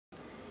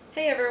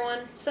Hey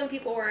everyone, some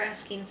people were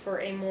asking for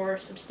a more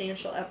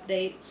substantial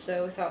update,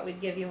 so we thought we'd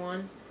give you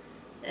one.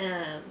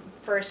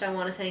 First, I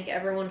want to thank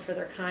everyone for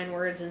their kind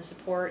words and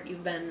support.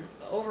 You've been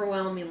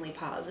overwhelmingly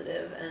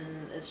positive,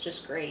 and it's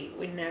just great.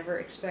 We never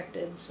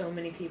expected so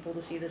many people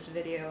to see this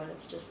video, and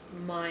it's just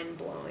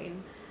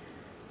mind-blowing.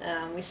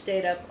 We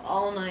stayed up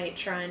all night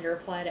trying to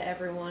reply to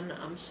everyone.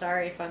 I'm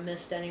sorry if I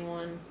missed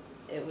anyone.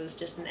 It was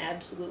just an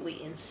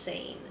absolutely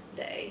insane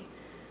day.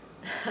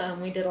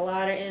 We did a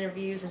lot of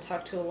interviews and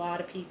talked to a lot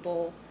of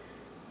people,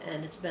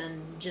 and it's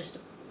been just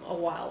a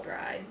wild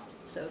ride.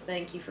 So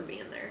thank you for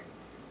being there.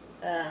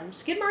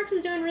 Skid Marks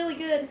is doing really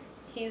good.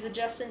 He's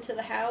adjusting to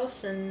the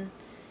house and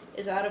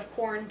is out of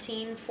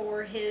quarantine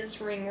for his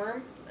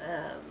ringworm.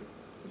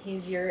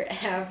 He's your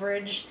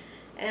average,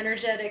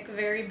 energetic,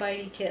 very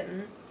bitey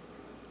kitten,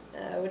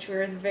 which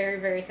we're very,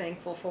 very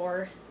thankful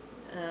for.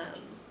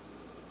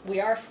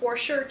 We are for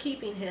sure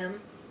keeping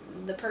him.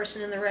 The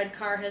person in the red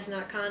car has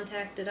not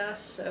contacted us,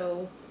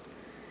 so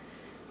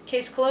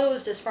case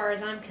closed as far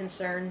as I'm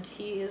concerned.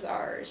 He is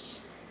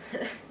ours.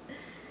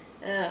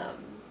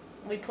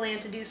 We plan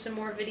to do some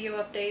more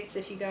video updates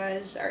if you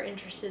guys are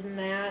interested in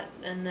that,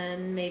 and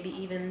then maybe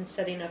even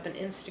setting up an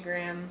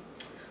Instagram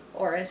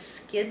or a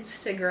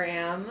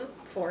Skidstagram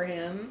for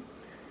him.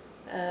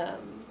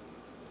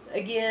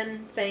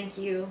 Again, thank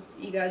you.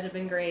 You guys have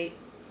been great.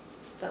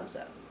 Thumbs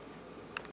up.